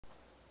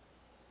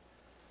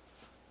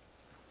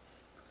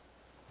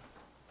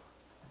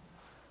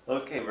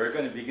Okay, we're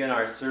going to begin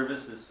our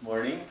service this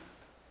morning,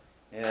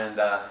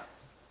 and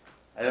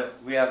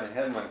we haven't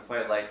had one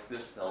quite like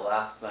this till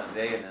last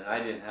Sunday, and then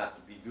I didn't have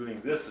to be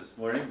doing this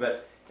morning.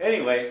 But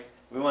anyway,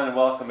 we want to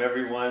welcome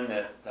everyone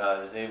that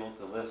is able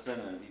to listen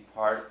and be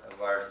part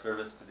of our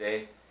service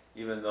today,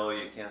 even though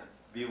you can't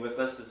be with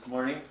us this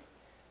morning.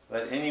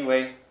 But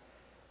anyway,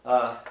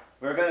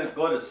 we're going to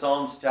go to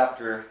Psalms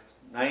chapter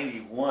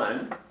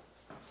 91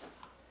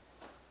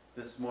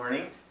 this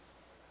morning,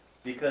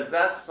 because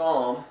that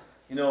psalm,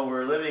 you know,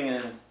 we're living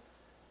in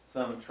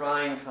some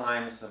trying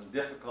times, some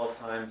difficult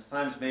times,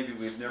 times maybe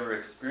we've never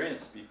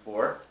experienced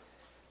before.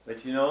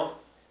 But you know,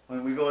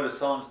 when we go to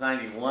Psalms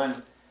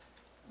 91,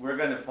 we're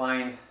going to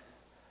find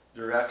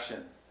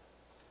direction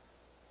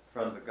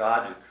from the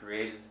God who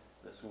created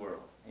this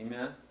world.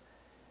 Amen?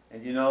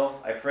 And you know,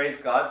 I praise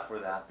God for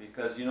that,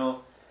 because you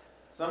know,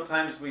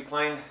 sometimes we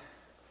find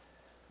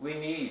we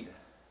need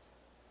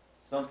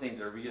something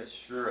to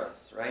reassure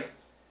us, right?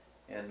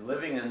 And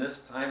living in this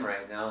time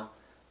right now,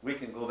 we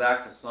can go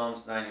back to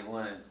Psalms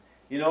 91, and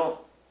you know,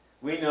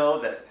 we know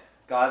that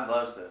God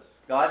loves us.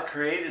 God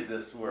created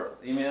this world,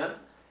 amen?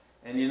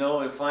 And you know,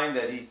 we find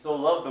that He so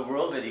loved the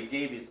world that He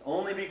gave His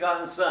only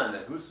begotten Son,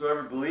 that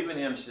whosoever believe in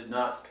Him should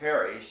not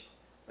perish,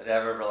 but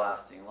have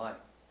everlasting life.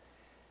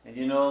 And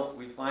you know,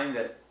 we find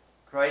that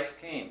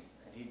Christ came,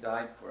 and He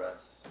died for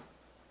us.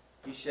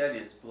 He shed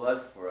His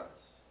blood for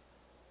us.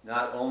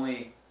 Not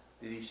only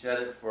did He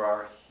shed it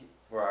for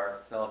our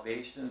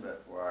salvation,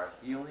 but for our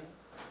healing.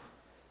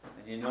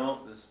 And you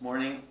know, this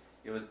morning,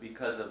 it was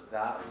because of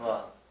that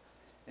love.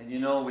 And you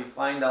know, we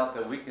find out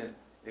that we can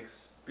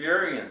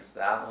experience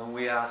that when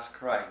we ask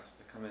Christ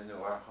to come into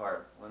our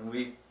heart. When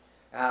we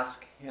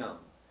ask Him.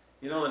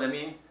 You know what I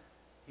mean?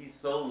 He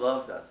so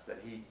loved us that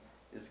He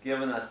has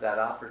given us that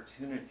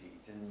opportunity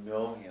to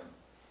know Him.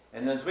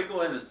 And as we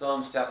go into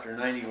Psalms chapter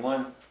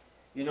 91,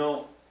 you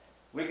know,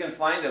 we can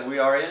find that we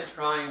are in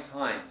trying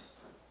times.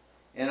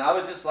 And I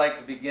would just like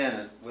to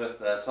begin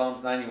with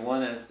Psalms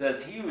 91, and it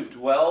says, "He who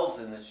dwells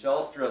in the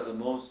shelter of the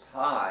Most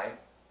High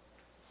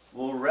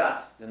will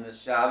rest in the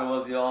shadow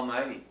of the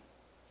Almighty.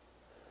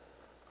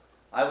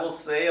 I will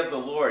say of the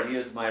Lord, He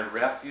is my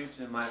refuge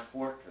and my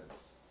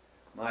fortress,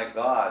 my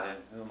God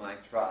in whom I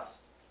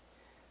trust."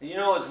 And you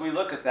know, as we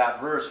look at that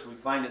verse, we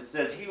find it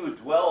says, "He who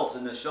dwells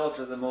in the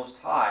shelter of the Most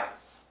High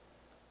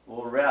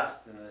will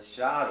rest in the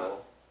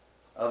shadow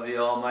of the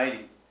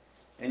Almighty."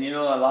 And you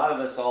know, a lot of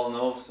us all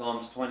know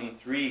Psalms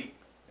 23.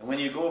 And when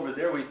you go over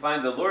there, we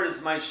find, "The Lord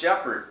is my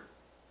shepherd.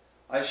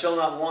 I shall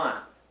not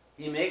want.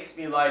 He makes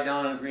me lie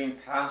down in green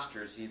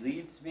pastures. He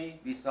leads me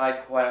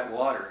beside quiet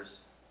waters.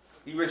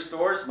 He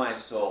restores my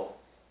soul.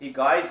 He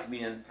guides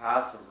me in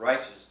paths of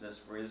righteousness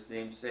for His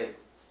name's sake.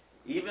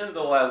 Even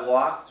though I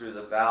walk through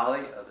the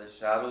valley of the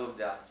shadow of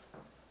death,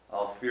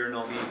 I'll fear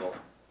no evil."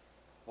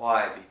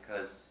 Why?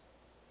 Because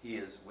He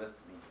is with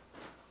me.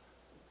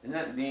 Isn't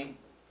that neat?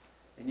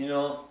 And you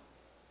know,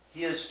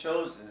 He has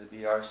chosen to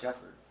be our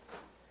shepherd.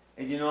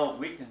 And you know,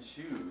 we can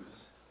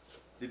choose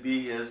to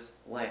be His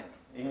lamb.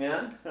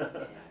 Amen?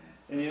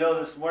 And you know,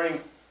 this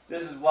morning,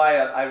 this is why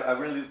I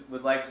really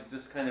would like to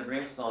just kind of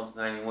bring Psalms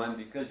 91,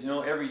 because you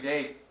know, every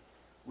day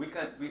we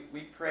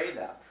pray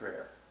that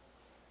prayer.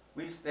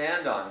 We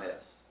stand on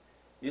this.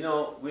 You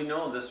know, we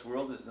know this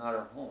world is not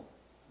our home.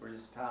 We're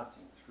just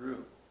passing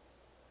through.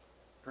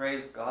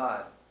 Praise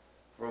God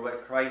for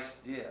what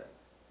Christ did.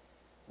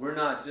 We're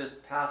not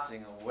just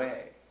passing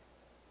away,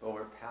 but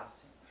we're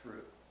passing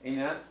through.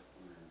 Amen?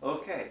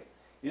 Okay.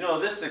 You know,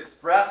 this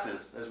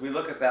expresses, as we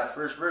look at that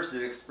first verse,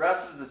 it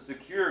expresses the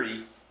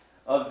security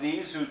of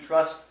these who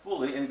trust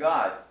fully in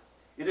God.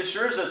 It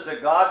assures us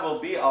that God will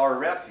be our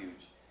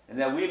refuge, and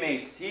that we may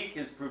seek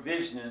His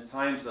provision in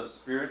times of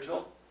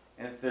spiritual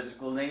and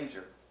physical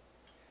danger.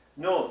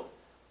 Note,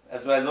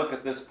 as I look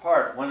at this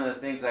part, one of the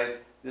things I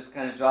just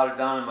kind of jotted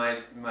down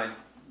in my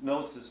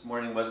notes this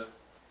morning was,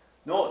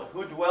 note,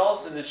 who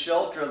dwells in the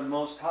shelter of the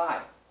Most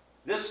High.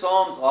 This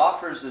psalm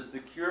offers the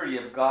security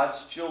of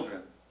God's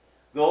children,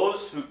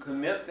 those who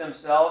commit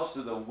themselves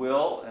to the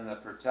will and the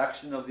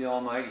protection of the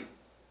Almighty,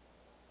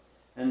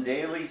 and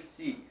daily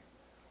seek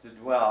to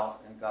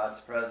dwell in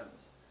God's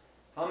presence.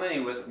 How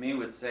many with me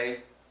would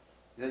say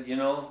that, you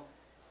know,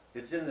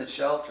 it's in the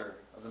shelter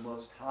of the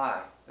Most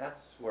High.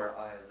 That's where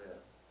I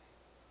live.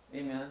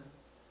 Amen?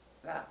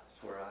 That's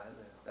where I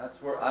live.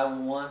 That's where I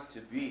want to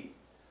be.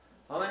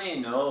 How many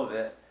know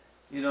that,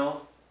 you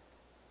know,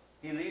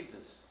 He leads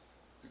us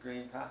to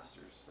green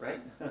pastures, right?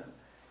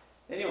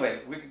 Anyway,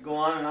 we could go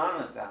on and on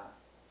with that.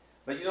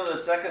 But you know, the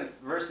second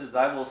verse is,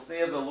 "I will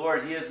say of the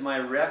Lord, He is my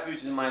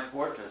refuge and my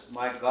fortress,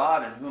 my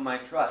God in whom I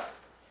trust."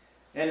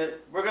 And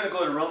we're going to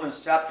go to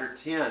Romans chapter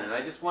 10, and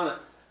I just want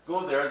to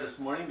go there this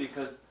morning,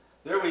 because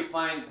there we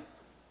find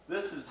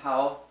this is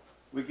how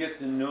we get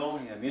to know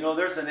Him. You know,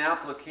 there's an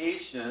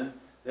application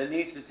that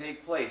needs to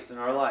take place in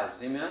our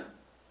lives. Amen?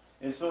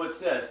 And so it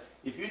says,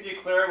 "If you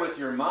declare with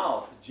your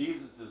mouth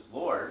Jesus is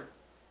Lord,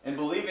 and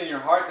believe in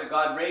your heart that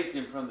God raised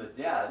Him from the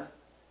dead,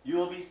 you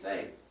will be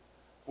saved.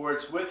 For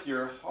it's with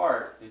your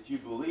heart that you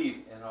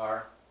believe and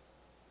are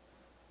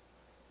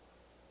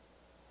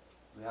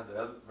we have the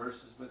other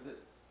verses with it?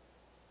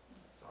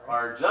 Sorry.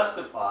 Are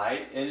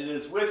justified, and it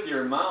is with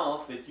your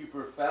mouth that you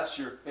profess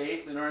your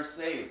faith and are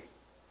saved.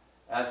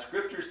 As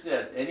Scripture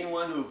says,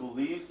 anyone who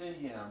believes in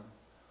him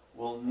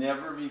will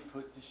never be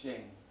put to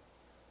shame.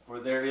 For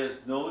there is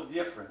no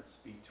difference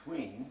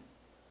between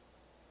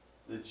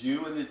the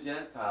Jew and the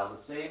Gentile.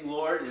 The same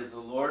Lord is the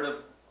Lord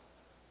of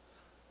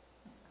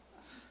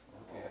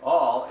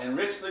all, and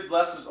richly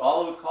blesses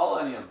all who call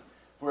on him.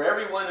 For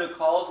everyone who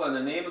calls on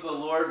the name of the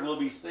Lord will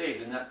be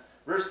saved. And that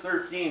verse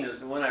 13 is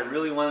the one I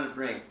really wanted to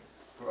bring.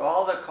 For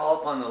all that call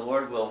upon the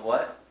Lord will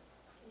what?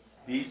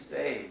 Be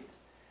saved.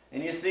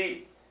 And you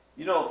see,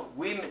 you know,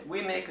 we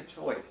make a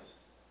choice,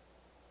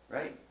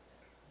 right?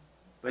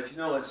 But you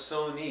know, it's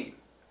so neat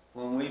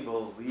when we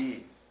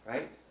believe,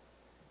 right?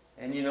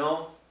 And you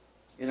know,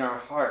 in our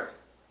heart,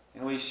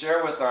 and we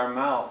share with our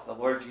mouth the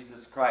Lord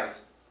Jesus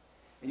Christ.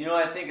 And you know,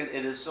 I think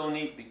it is so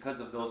neat because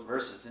of those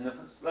verses. And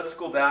let's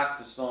go back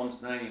to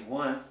Psalms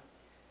 91,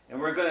 and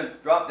we're going to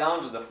drop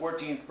down to the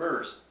 14th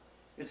verse.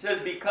 It says,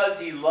 because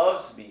he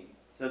loves me,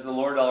 says the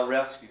Lord, I'll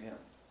rescue him.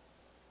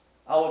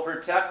 I will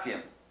protect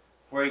him,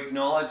 for he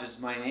acknowledges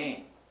my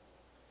name.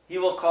 He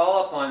will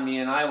call upon me,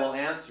 and I will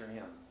answer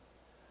him.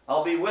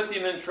 I'll be with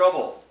him in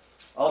trouble.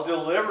 I'll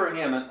deliver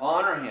him and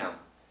honor him.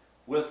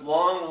 With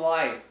long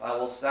life I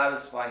will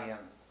satisfy him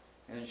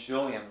and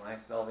show him my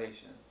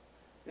salvation.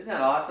 Isn't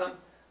that awesome?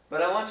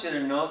 But I want you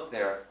to note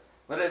there,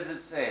 what does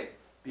it say?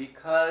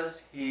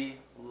 Because he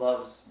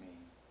loves me.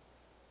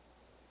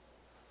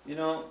 You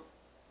know,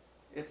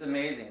 it's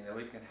amazing that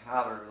we can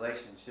have a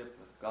relationship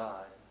with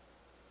God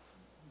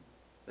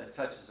that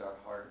touches our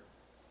heart.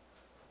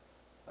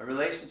 A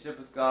relationship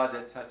with God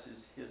that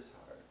touches his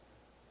heart.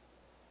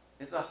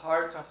 It's a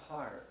heart to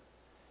heart.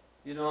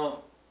 You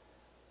know,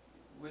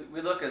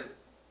 we look at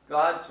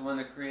God's the one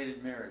that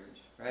created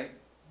marriage, right?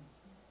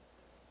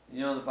 You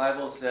know, the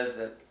Bible says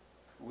that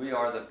we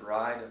are the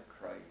bride of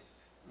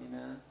Christ.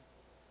 Amen?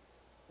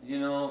 You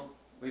know,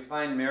 we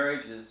find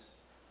marriages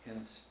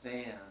can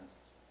stand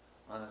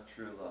on a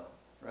true love,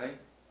 right?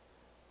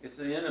 It's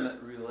an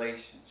intimate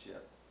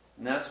relationship.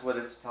 And that's what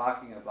it's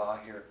talking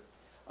about here.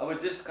 I would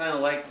just kind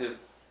of like to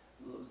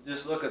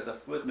just look at the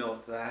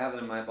footnotes that I have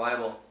in my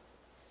Bible.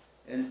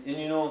 And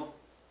you know,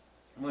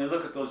 when we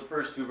look at those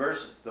first two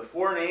verses, the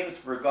four names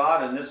for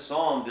God in this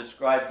psalm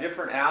describe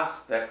different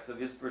aspects of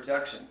his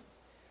protection.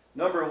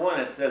 Number one,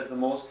 it says the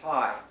Most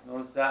High.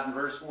 Notice that in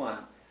verse 1.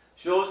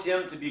 Shows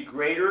him to be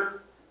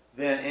greater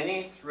than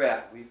any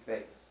threat we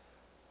face.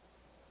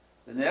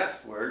 The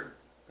next word,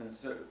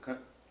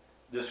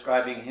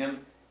 describing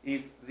him,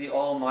 he's the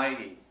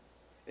Almighty.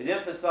 It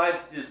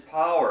emphasizes his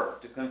power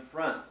to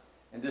confront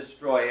and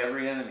destroy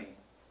every enemy.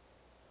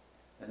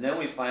 And then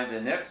we find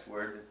the next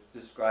word that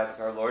describes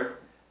our Lord.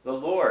 The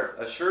Lord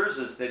assures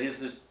us that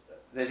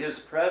his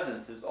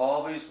presence is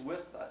always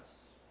with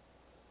us.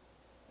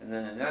 And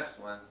then the next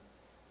one,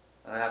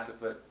 I have to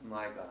put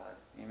my God.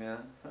 Amen?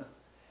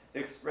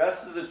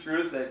 Expresses the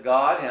truth that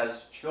God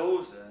has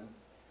chosen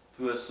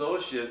to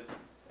associate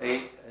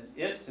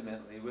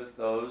intimately with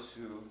those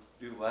who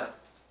do what?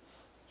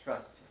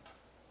 Trust him.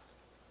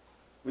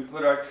 We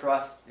put our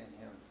trust in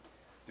him.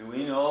 Do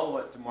we know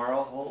what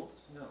tomorrow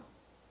holds? No.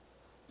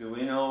 Do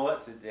we know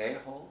what today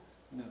holds?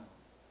 No.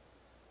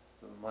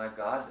 But my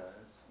God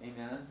does.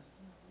 Amen?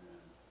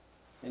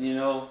 And you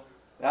know,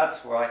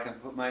 that's where I can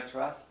put my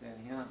trust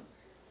in him.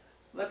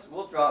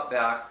 We'll drop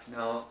back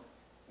now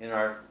in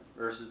our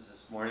verses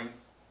this morning.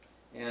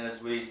 And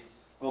as we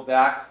go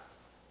back,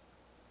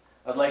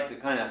 I'd like to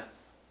kind of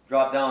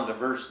drop down to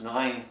verse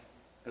 9,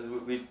 because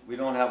we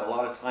don't have a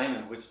lot of time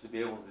in which to be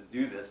able to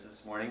do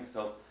this morning.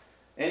 So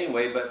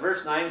anyway, but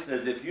verse 9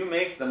 says, if you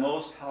make the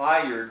Most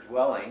High your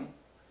dwelling,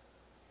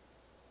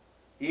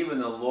 even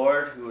the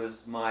Lord who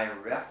is my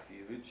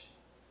refuge,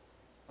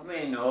 how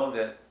many know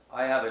that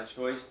I have a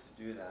choice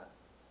to do that?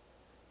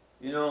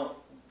 You know,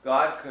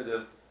 God could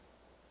have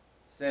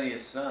sent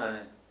his son,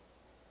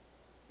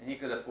 and he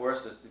could have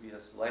forced us to be a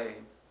slave,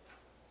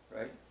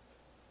 right?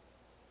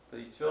 But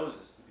he chose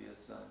us to be a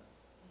son,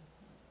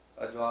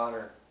 a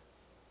daughter.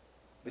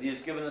 But he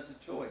has given us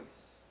a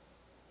choice.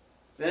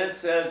 Then it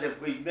says,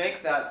 if we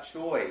make that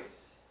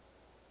choice,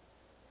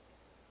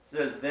 it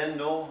says, then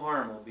no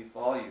harm will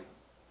befall you.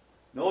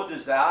 No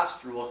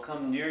disaster will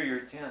come near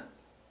your tent,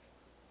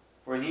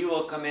 for he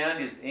will command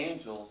his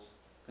angels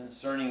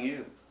concerning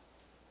you.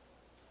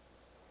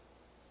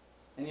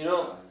 And you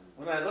know,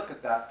 when I look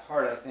at that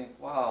part, I think,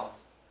 wow,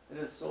 it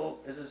is so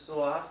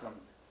awesome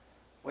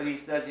what he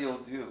says he'll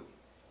do.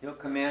 He'll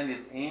command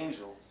his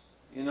angels,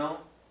 you know,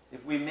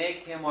 if we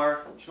make him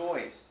our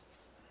choice.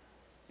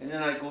 And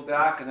then I go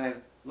back and I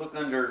look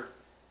under,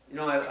 you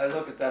know, I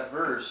look at that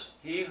verse,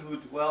 he who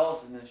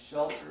dwells in the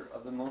shelter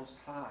of the Most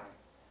High.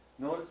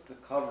 Notice the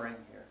covering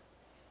here.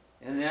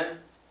 And then,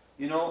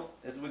 you know,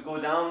 as we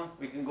go down,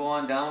 we can go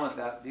on down with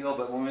that deal,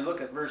 but when we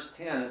look at verse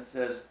 10, it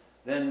says,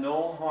 then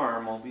no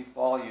harm will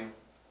befall you.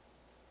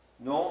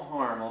 No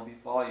harm will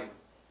befall you.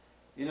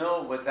 You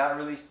know, what that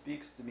really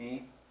speaks to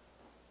me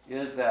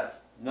is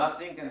that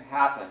nothing can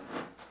happen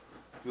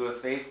to a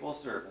faithful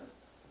servant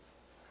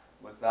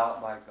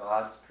without my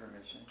God's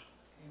permission.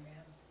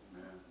 Amen.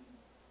 Amen.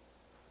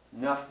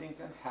 Nothing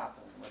can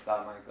happen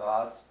without my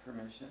God's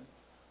permission.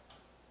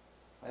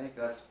 I think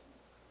that's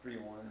pretty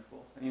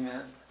wonderful.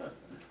 Amen.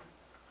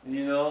 And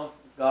you know,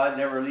 God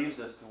never leaves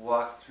us to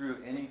walk through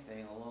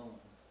anything alone,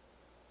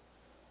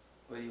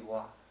 but He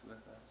walks with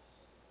us.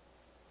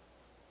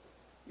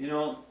 You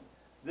know,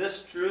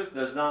 this truth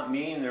does not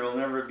mean there will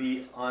never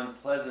be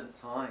unpleasant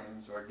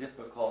times or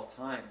difficult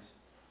times.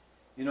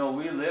 You know,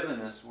 we live in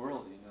this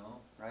world, you know,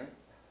 right?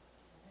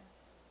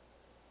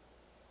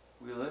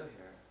 We live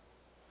here.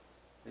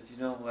 But you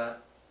know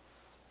what?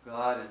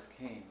 God has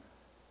came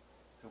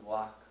to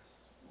walk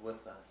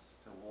with us,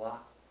 to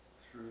walk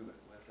through it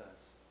with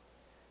us.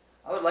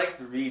 I would like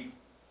to read,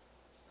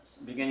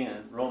 beginning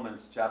in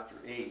Romans chapter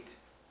 8,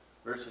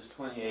 verses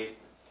 28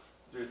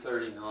 through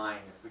 39,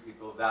 if we could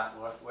go that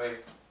way.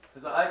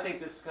 Because I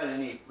think this is kind of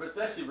neat.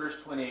 Especially verse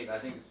 28, I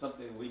think it's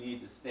something we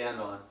need to stand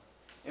on.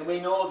 And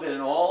we know that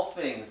in all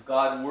things,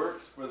 God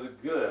works for the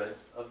good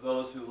of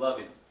those who love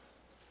Him.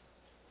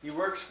 He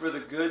works for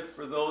the good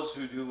for those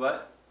who do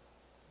what?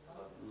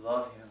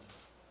 Love Him.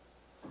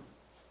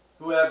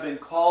 Who have been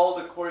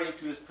called according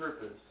to His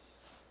purpose.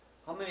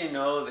 How many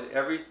know that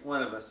every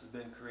one of us has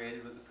been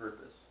created with a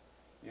purpose?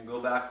 You can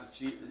go back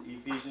to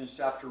Ephesians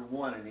chapter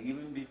 1, and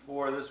even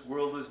before this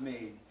world was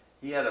made,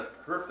 He had a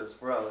purpose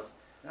for us.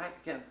 And I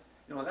can't,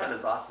 you know, that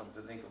is awesome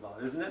to think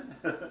about, isn't it?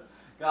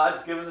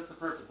 God's given us a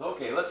purpose.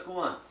 Okay, let's go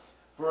on.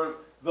 For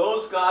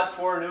those God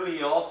foreknew,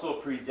 He also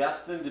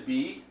predestined to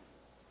be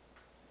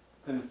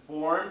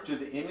conformed to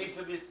the image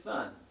of His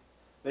Son,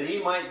 that He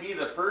might be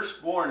the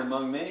firstborn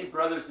among many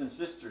brothers and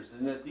sisters,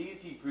 and that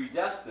these He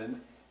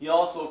predestined, He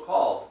also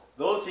called.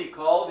 Those He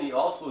called, He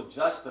also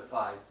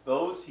justified.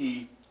 Those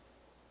He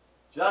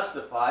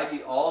justified,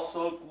 He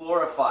also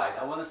glorified.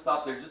 I want to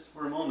stop there just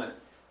for a moment.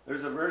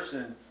 There's a verse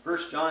in 1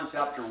 John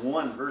chapter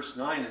 1, verse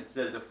 9. It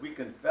says, if we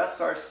confess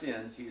our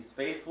sins, He is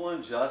faithful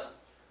and just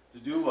to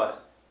do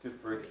what? To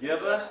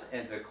forgive us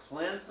and to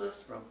cleanse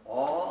us from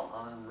all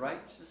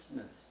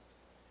unrighteousness.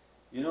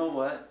 You know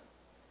what?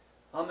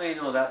 How many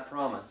know that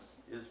promise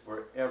is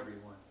for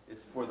everyone?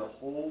 It's for the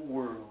whole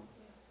world.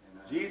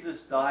 Amen.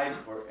 Jesus died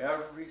for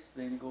every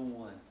single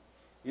one.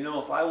 You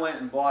know, if I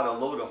went and bought a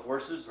load of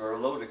horses or a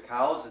load of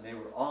cows and they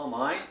were all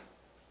mine,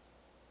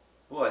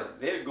 boy,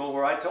 they'd go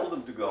where I told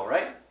them to go,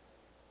 right?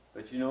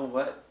 But you know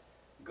what?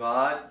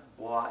 God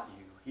bought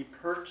you. He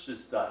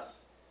purchased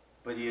us.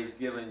 But He has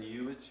given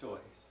you a choice.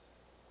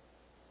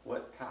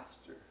 What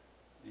pasture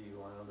do you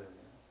want to live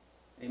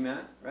in?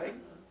 Amen? Right?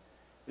 Amen.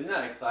 Isn't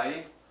that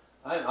exciting?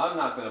 I'm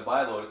not going to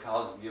buy a load of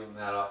cows and give them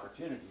that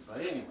opportunity.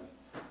 But anyway,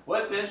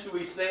 what then should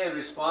we say in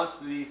response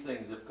to these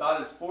things? If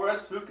God is for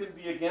us, who can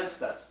be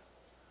against us?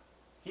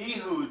 He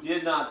who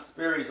did not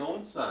spare His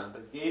own Son,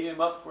 but gave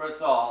Him up for us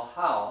all,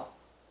 how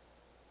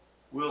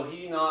will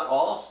He not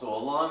also,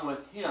 along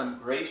with Him,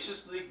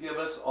 graciously give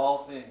us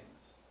all things?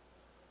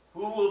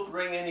 Who will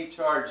bring any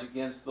charge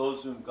against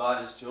those whom God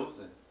has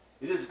chosen?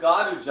 It is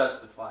God who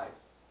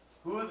justifies.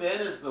 Who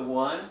then is the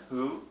one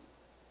who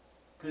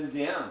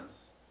condemns?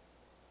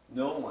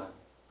 No one.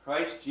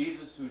 Christ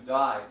Jesus, who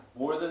died,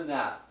 more than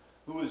that,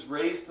 who was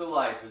raised to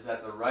life, is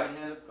at the right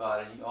hand of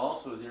God, and He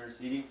also is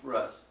interceding for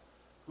us.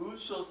 Who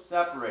shall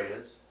separate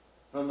us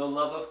from the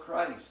love of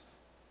Christ?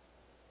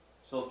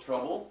 Shall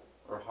trouble,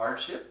 or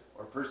hardship,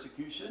 or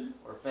persecution,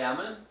 or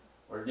famine,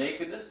 or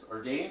nakedness,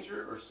 or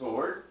danger, or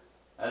sword?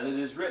 As it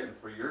is written,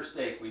 for your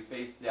sake we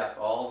face death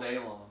all day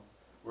long.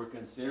 We're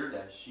considered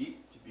as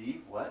sheep to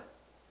be, what?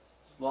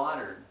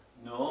 Slaughtered.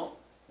 No.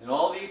 In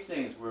all these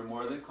things we're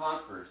more than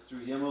conquerors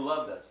through Him who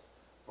loved us.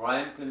 For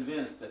I am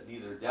convinced that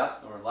neither death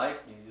nor life,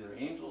 neither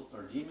angels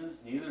nor demons,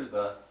 neither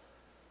the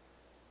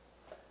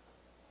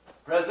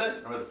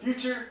present nor the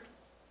future,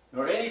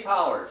 nor any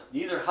powers,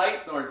 neither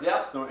height nor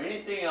depth, nor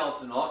anything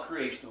else in all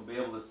creation will be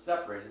able to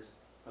separate us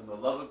from the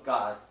love of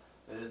God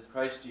that is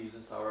Christ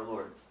Jesus our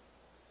Lord.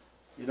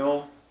 You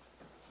know,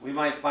 we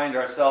might find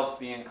ourselves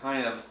being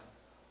kind of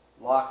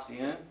locked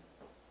in,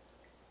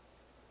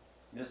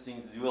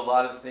 missing to do a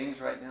lot of things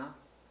right now.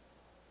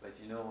 But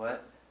you know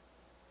what?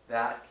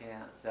 That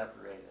can't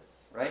separate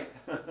us, right?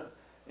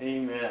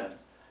 Amen.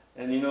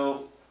 And you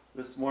know,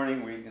 this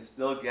morning we can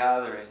still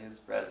gather in His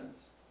presence.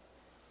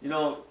 You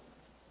know,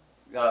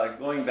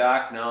 going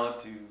back now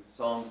to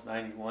Psalms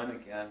 91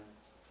 again,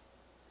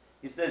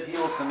 He says He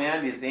will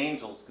command His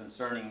angels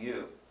concerning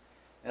you.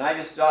 And I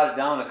just jotted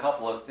down a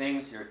couple of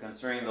things here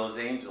concerning those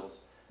angels.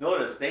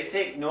 Notice, they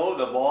take note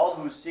of all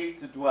who seek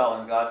to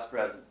dwell in God's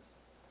presence.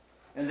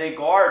 And they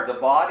guard the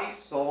body,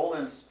 soul,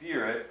 and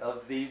spirit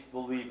of these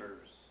believers.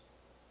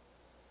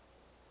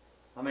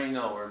 How many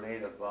know we're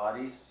made of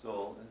body,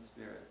 soul, and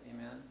spirit?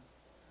 Amen?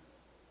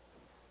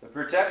 The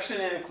protection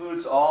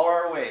includes all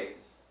our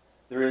ways.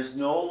 There is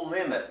no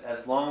limit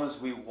as long as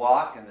we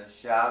walk in the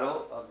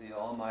shadow of the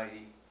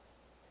Almighty.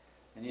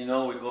 And you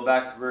know, we go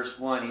back to verse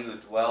 1, He who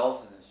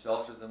dwells in the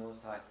shelter of the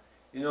Most High.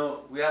 You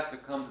know, we have to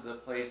come to the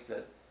place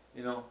that,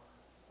 you know,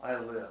 I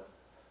live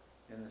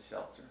in the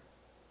shelter.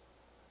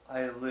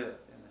 I live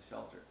in the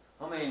shelter.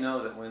 How many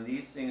know that when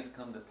these things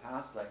come to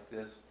pass like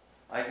this,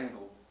 I can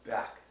go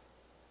back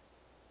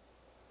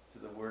to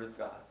the Word of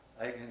God.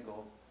 I can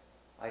go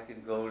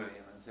to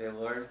Him and say,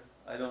 Lord,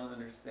 I don't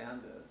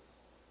understand this.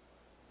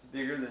 It's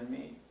bigger than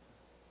me.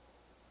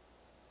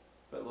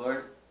 But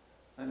Lord,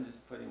 I'm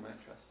just putting my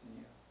trust in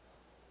you.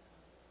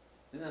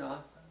 Isn't that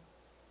awesome?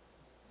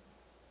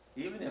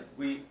 Even if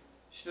we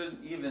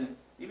shouldn't even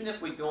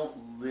if we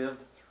don't live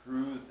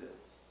through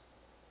this,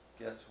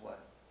 guess what?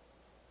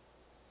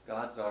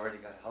 God's already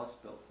got a house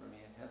built for me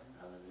in heaven.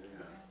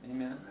 Hallelujah.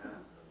 Amen.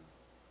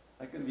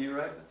 I can be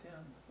right with Him.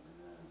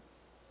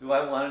 Do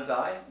I want to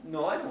die?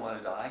 No, I don't want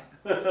to die.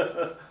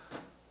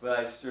 But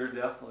I sure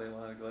definitely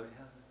want to go to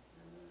heaven.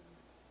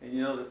 And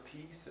you know the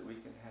peace that we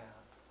can have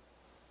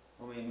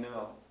when we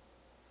know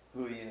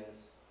who He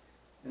is.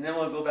 And then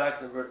we'll go back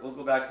to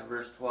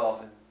verse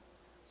 12 in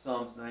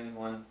Psalms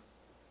 91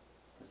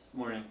 this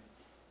morning.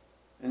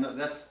 And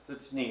that's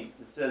such neat.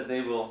 It says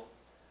they will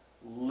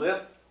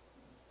lift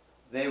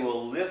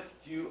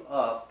you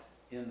up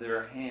in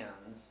their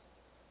hands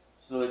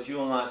so that you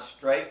will not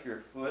strike your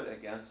foot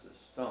against a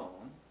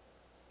stone.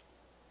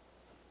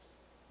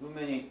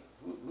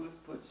 Who's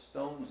put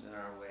stones in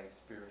our way,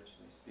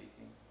 spiritually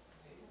speaking?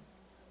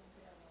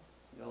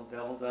 The old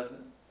devil does it.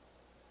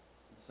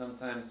 And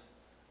sometimes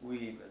we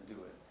even do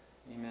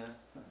it. Amen?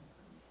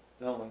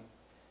 Don't we? It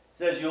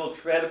says you'll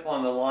tread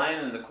upon the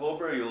lion and the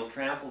cobra, you'll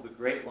trample the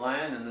great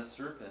lion and the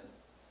serpent.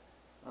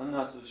 I'm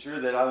not so sure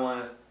that I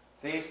want to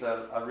face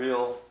a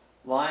real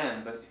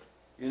lion, but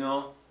you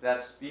know,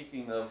 that's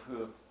speaking of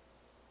who?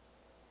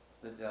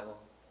 The devil.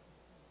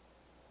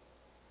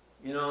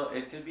 You know,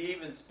 it could be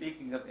even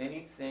speaking of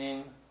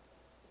anything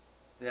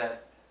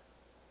that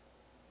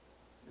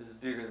is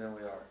bigger than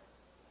we are.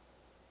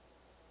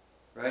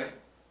 Right?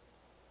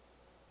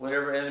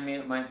 Whatever enemy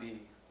it might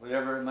be,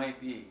 whatever it might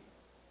be,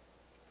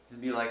 it can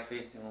be like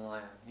facing a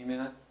lion.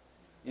 Amen?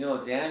 You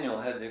know, Daniel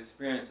had the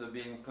experience of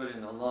being put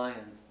in a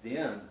lion's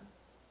den,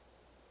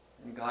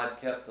 and God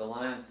kept the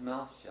lion's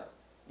mouth shut.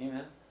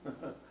 Amen?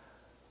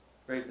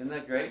 Great. Isn't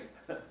that great?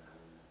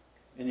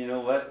 And you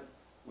know what?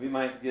 We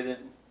might get in,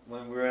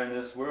 when we're in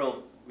this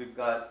world, we've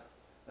got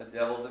a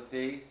devil to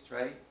face,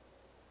 right?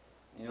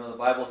 You know, the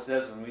Bible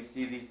says when we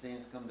see these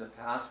things come to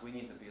pass, we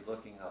need to be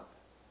looking up.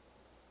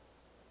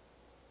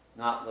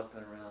 Not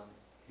looking around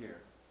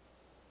here.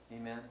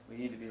 Amen? We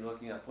need to be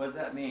looking up. What does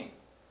that mean?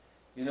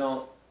 You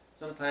know,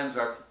 sometimes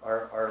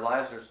our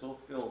lives are so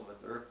filled with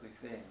earthly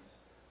things,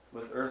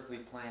 with earthly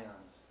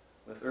plans,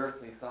 with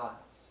earthly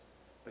thoughts.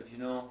 But you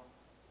know,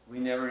 we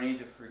never need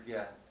to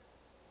forget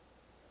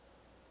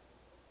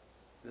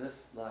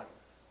this life,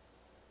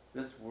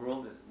 this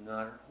world is not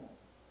our home.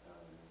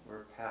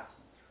 We're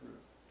passing through.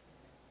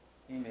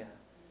 Amen.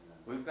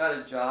 We've got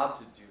a job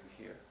to do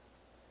here.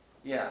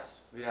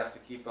 Yes, we have to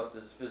keep up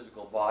this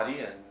physical body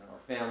and our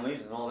families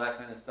and all that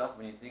kind of stuff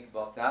when you think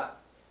about that.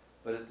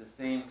 But at the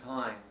same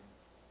time,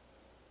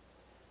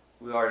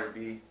 we are to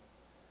be,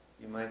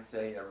 you might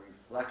say, a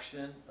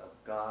reflection of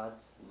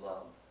God's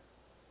love.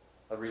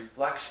 A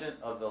reflection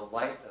of the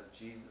light of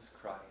Jesus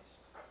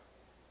Christ.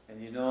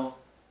 And you know,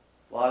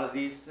 a lot of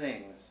these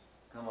things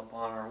come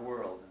upon our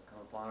world and come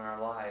upon our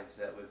lives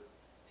that would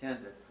tend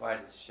to try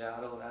to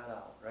shadow that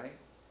out, right?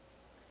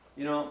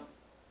 You know,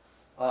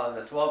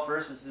 the 12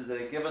 verses is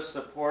they give us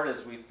support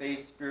as we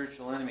face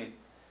spiritual enemies.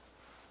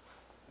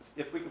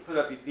 If we could put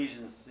up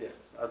Ephesians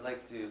 6, I'd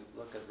like to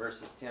look at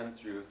verses 10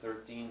 through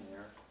 13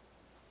 there.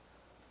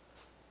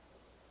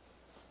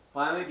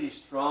 Finally, be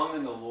strong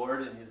in the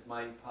Lord and His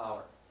mighty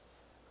power.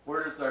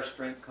 Where does our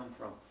strength come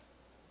from?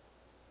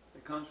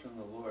 It comes from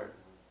the Lord.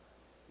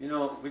 You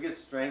know, we get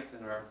strength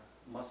in our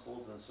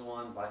muscles and so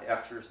on by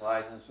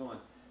exercise and so on.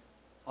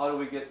 How do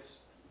we get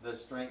the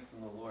strength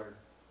from the Lord?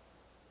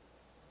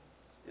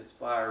 It's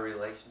by our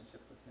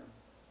relationship with Him.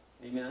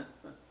 Amen?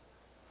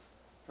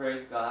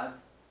 Praise God.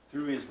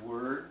 Through His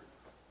Word,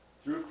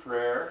 through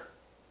prayer.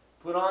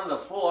 Put on the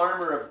full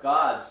armor of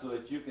God so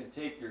that you can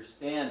take your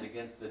stand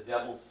against the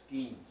devil's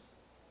schemes.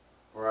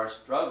 For our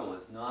struggle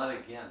is not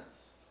against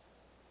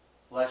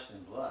flesh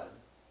and blood,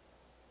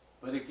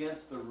 but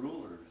against the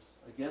rulers,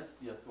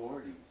 against the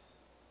authorities,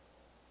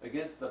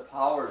 against the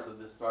powers of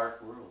this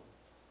dark world,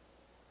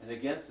 and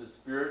against the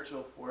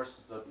spiritual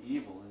forces of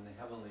evil in the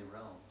heavenly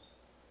realms.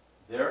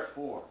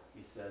 Therefore,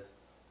 he says,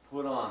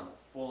 put on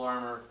the full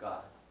armor of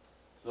God,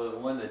 so that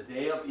when the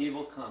day of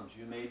evil comes,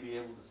 you may be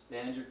able to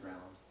stand your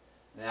ground,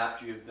 and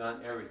after you've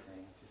done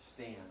everything, to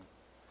stand.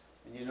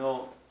 And you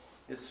know,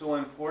 it's so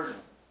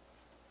important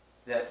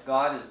that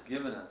God has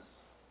given us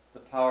the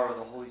power of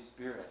the Holy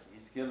Spirit.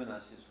 He's given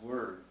us His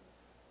Word.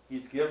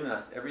 He's given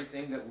us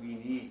everything that we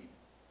need.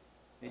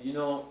 And you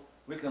know,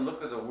 we can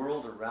look at the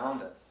world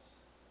around us.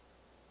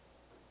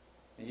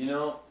 And you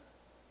know,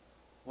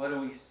 what do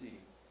we see?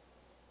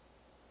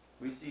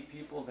 We see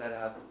people that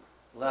have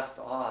left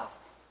off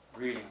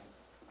reading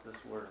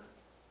this Word.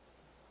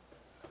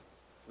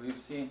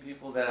 We've seen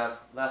people that have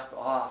left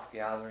off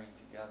gathering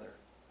together.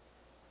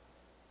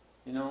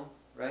 You know,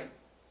 right?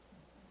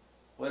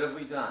 What have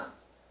we done?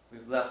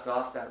 We've left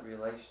off that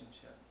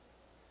relationship.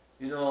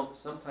 You know,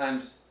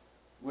 sometimes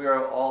we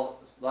are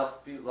all,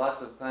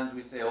 lots of times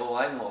we say, oh,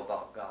 I know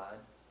about God.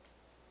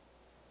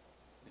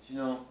 But you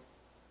know,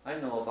 I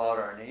know about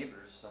our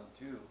neighbors, some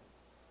too.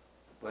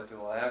 But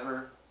do I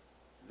ever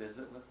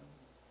visit with them?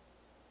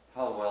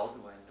 How well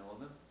do I know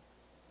them?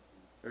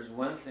 There's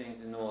one thing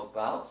to know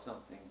about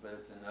something, but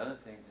it's another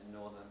thing to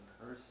know them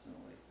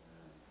personally.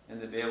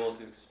 And to be able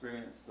to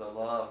experience the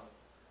love,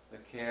 the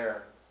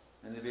care,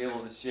 and to be able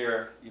to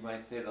share, you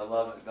might say, the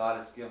love that God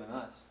has given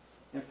us.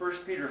 In 1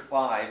 Peter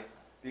 5,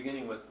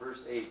 beginning with verse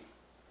 8,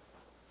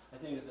 I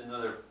think it's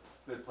another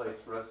good place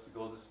for us to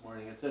go this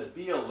morning. It says,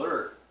 be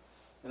alert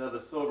and of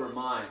a sober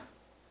mind.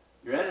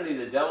 Your enemy,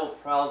 the devil,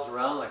 prowls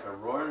around like a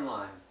roaring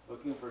lion,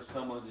 looking for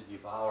someone to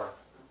devour.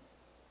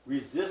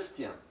 Resist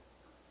him.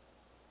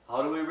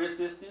 How do we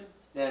resist him?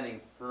 Standing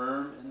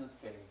firm in the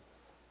faith,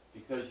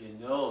 because you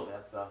know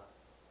that the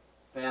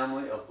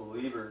family of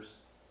believers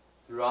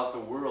throughout the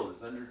world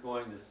is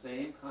undergoing the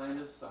same kind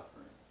of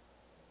suffering.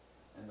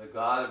 And the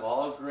God of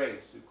all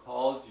grace, who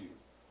called you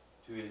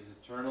to his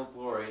eternal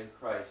glory in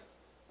Christ,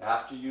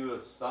 after you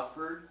have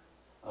suffered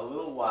a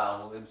little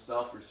while, will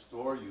himself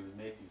restore you and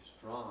make you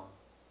strong,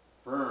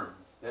 firm,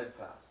 and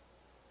steadfast.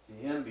 To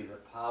him be the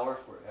power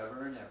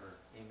forever and ever.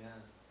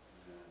 Amen.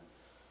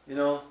 You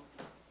know,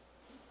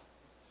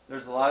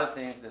 there's a lot of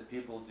things that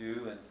people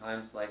do in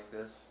times like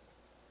this.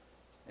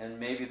 And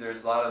maybe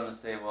there's a lot of them that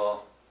say,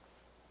 well,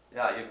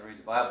 yeah, you can read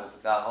the Bible,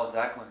 but how's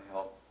that going to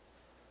help?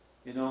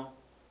 You know,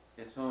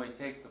 it's when we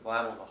take the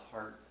Bible to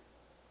heart.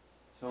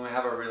 So when we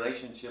have a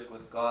relationship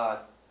with God,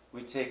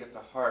 we take it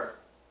to heart.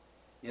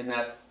 In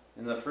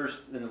the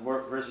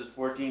verses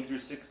 14 through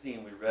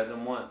 16, we read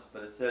them once,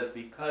 but it says,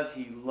 because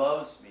he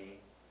loves me,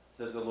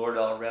 says the Lord,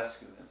 I'll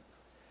rescue him.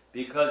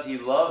 Because he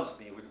loves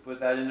me, we can put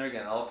that in there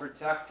again, I'll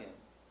protect him,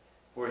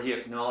 for he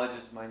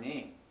acknowledges my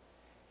name.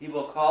 He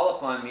will call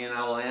upon me and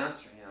I will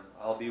answer him.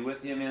 I'll be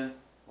with him in,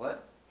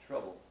 what?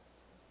 Trouble.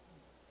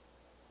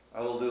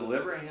 I will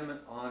deliver him and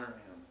honor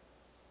him.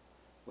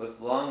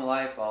 With long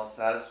life I'll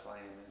satisfy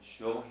him and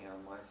show him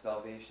my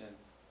salvation.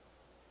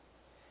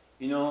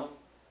 You know,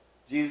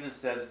 Jesus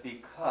says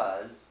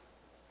because,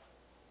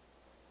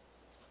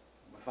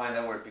 we find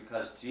that word,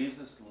 because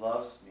Jesus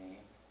loves me.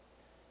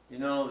 You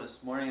know,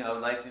 this morning I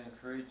would like to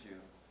encourage you,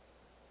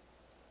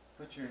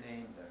 put your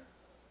name there.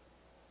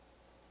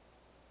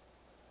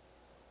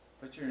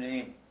 Put your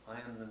name, I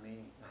am the me.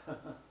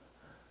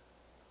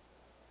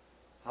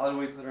 How do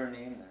we put our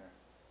name there?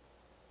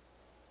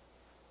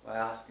 By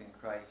asking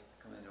Christ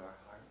to come into our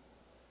heart.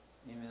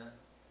 Amen.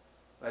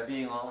 By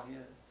being all his.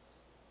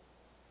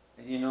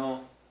 And you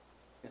know,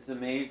 it's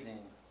amazing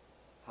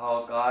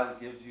how God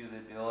gives you the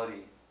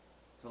ability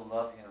to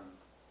love him.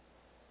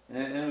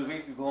 And we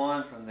could go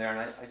on from there, and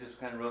I just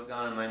kind of wrote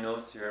down in my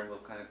notes here, and we'll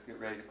kind of get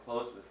ready to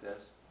close with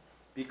this.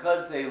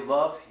 Because they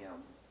love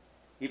him,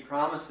 he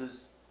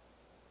promises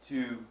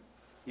to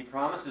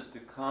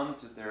come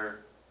to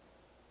their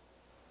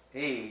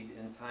aid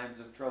in times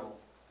of trouble.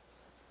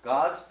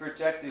 God's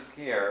protective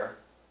care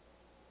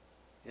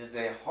is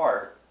a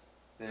heart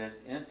that is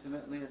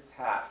intimately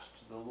attached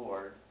to the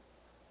Lord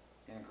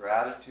in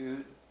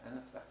gratitude and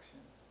affection,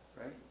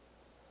 right?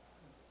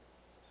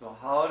 So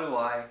how do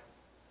I,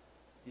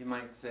 you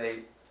might say,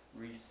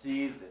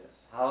 receive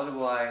this? How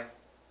do I,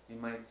 you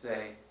might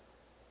say,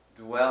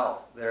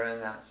 dwell there in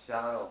that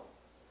shadow?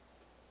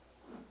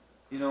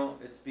 You know,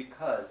 it's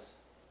because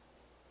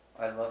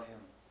I love him.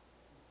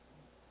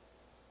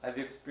 I've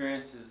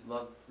experienced his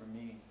love for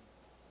me.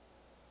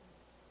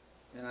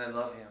 And I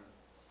love him.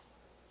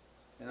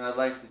 And I'd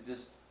like to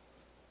just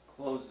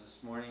close this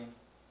morning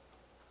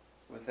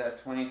with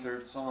that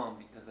 23rd Psalm,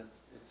 because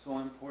it's so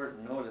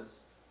important.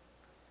 Notice,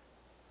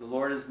 the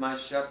Lord is my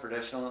shepherd,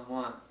 I shall not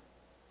want.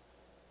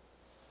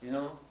 You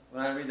know,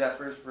 when I read that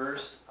first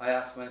verse, I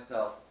ask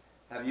myself,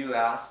 have you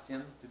asked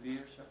him to be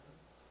your shepherd?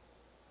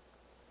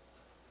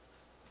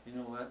 You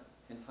know what?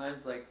 In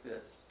times like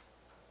this,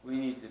 we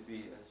need to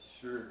be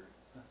assured.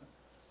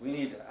 We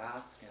need to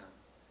ask him.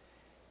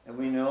 And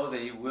we know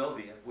that he will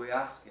be if we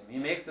ask him. He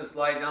makes us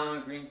lie down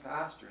in green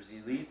pastures. He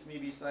leads me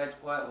beside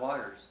quiet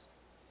waters.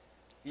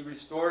 He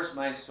restores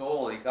my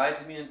soul. He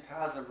guides me in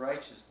paths of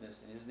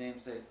righteousness in his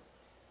name's sake.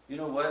 You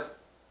know what?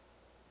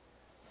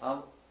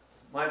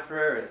 My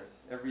prayer is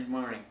every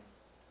morning,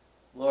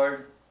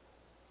 Lord,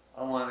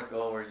 I want to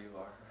go where you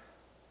are.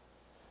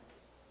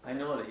 I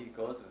know that he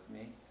goes with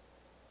me.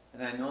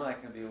 And I know I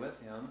can be with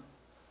him.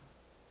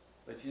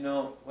 But you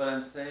know, what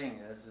I'm saying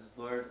is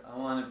Lord, I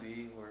want to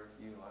be where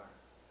you are.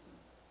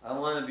 I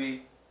want to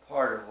be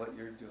part of what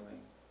you're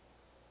doing.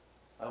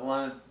 I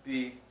want to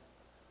be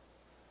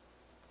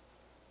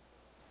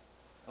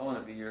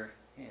your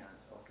hand,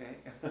 okay?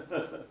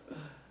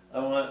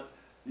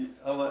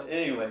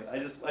 Anyway, I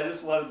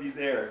just want to be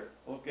there,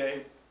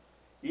 okay?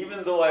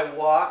 Even though I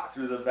walk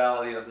through the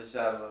valley of the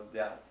shadow of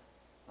death.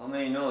 How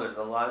many know there's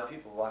a lot of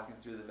people walking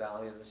through the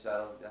valley of the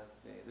shadow of death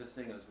today? This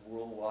thing is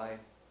worldwide.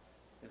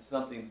 It's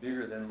something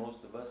bigger than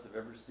most of us have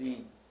ever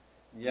seen.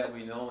 And yet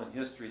we know in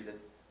history that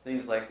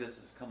things like this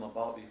has come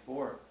about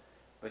before.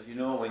 But you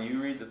know, when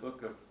you read the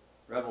book of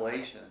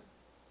Revelation,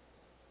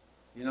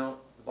 You know,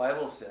 the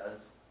Bible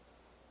says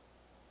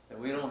that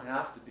we don't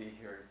have to be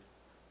here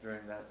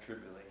during that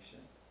tribulation.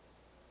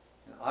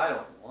 And I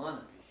don't want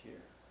to be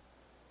here.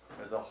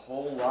 There's a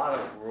whole lot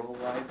of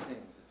worldwide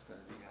things that's going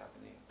to be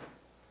happening.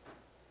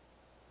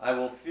 I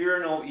will fear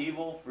no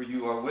evil, for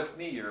you are with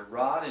me. Your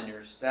rod and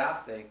your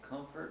staff, they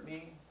comfort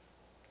me.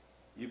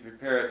 You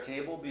prepare a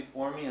table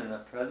before me in the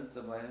presence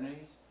of my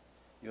enemies.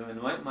 You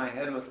anoint my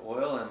head with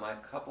oil, and my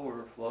cup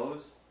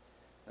overflows.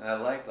 And I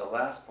like the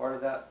last part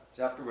of that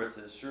chapter where it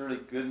says, surely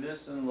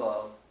goodness and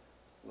love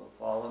will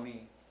follow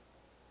me.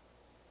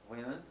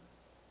 When?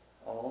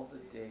 All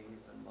the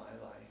days of my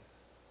life.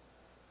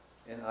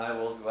 And I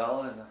will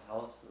dwell in the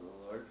house of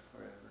the Lord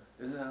forever.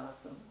 Isn't that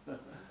awesome?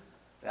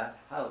 That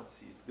house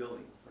he's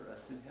building for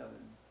us in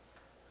heaven,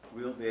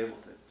 we'll be able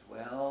to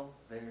dwell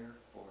there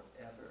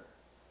forever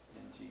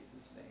in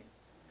Jesus' name.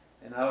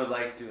 And I would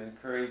like to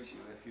encourage you,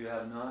 if you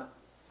have not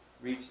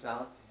reached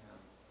out to him,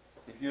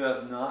 if you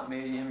have not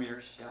made him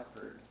your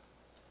shepherd,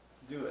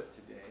 do it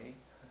today.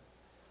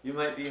 You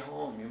might be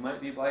home, you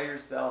might be by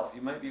yourself,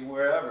 you might be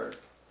wherever,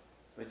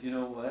 but you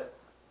know what?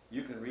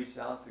 You can reach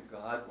out to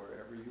God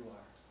wherever you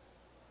are.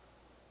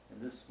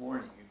 And this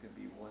morning you can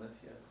be one of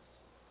his.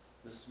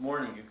 This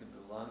morning you can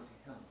belong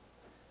to him.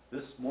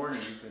 This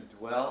morning you can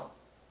dwell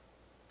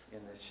in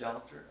the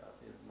shelter of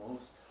his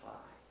Most High.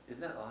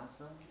 Isn't that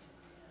awesome?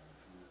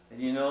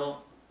 And you know,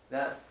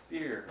 that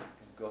fear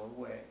can go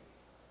away.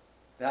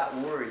 That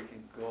worry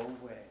can go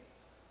away.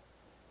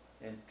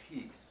 And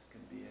peace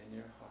can be in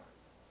your heart.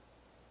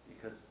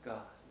 Because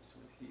God is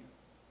with you.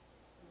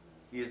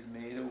 He has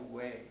made a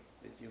way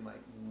that you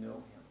might know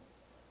him.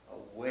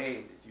 A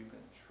way that you can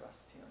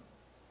trust him.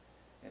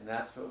 And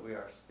that's what we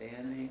are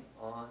standing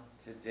on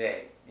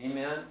today.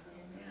 Amen?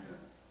 Amen.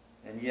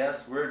 And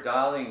yes, we're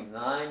dialing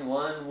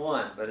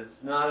 911, but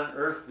it's not an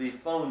earthly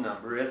phone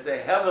number. It's a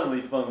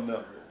heavenly phone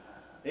number.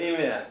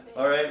 Amen.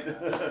 All right?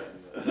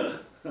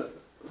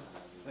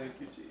 Thank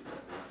you, Jesus.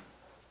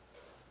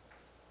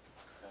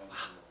 Wow,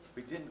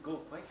 we didn't go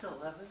quite to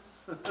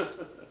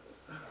 11.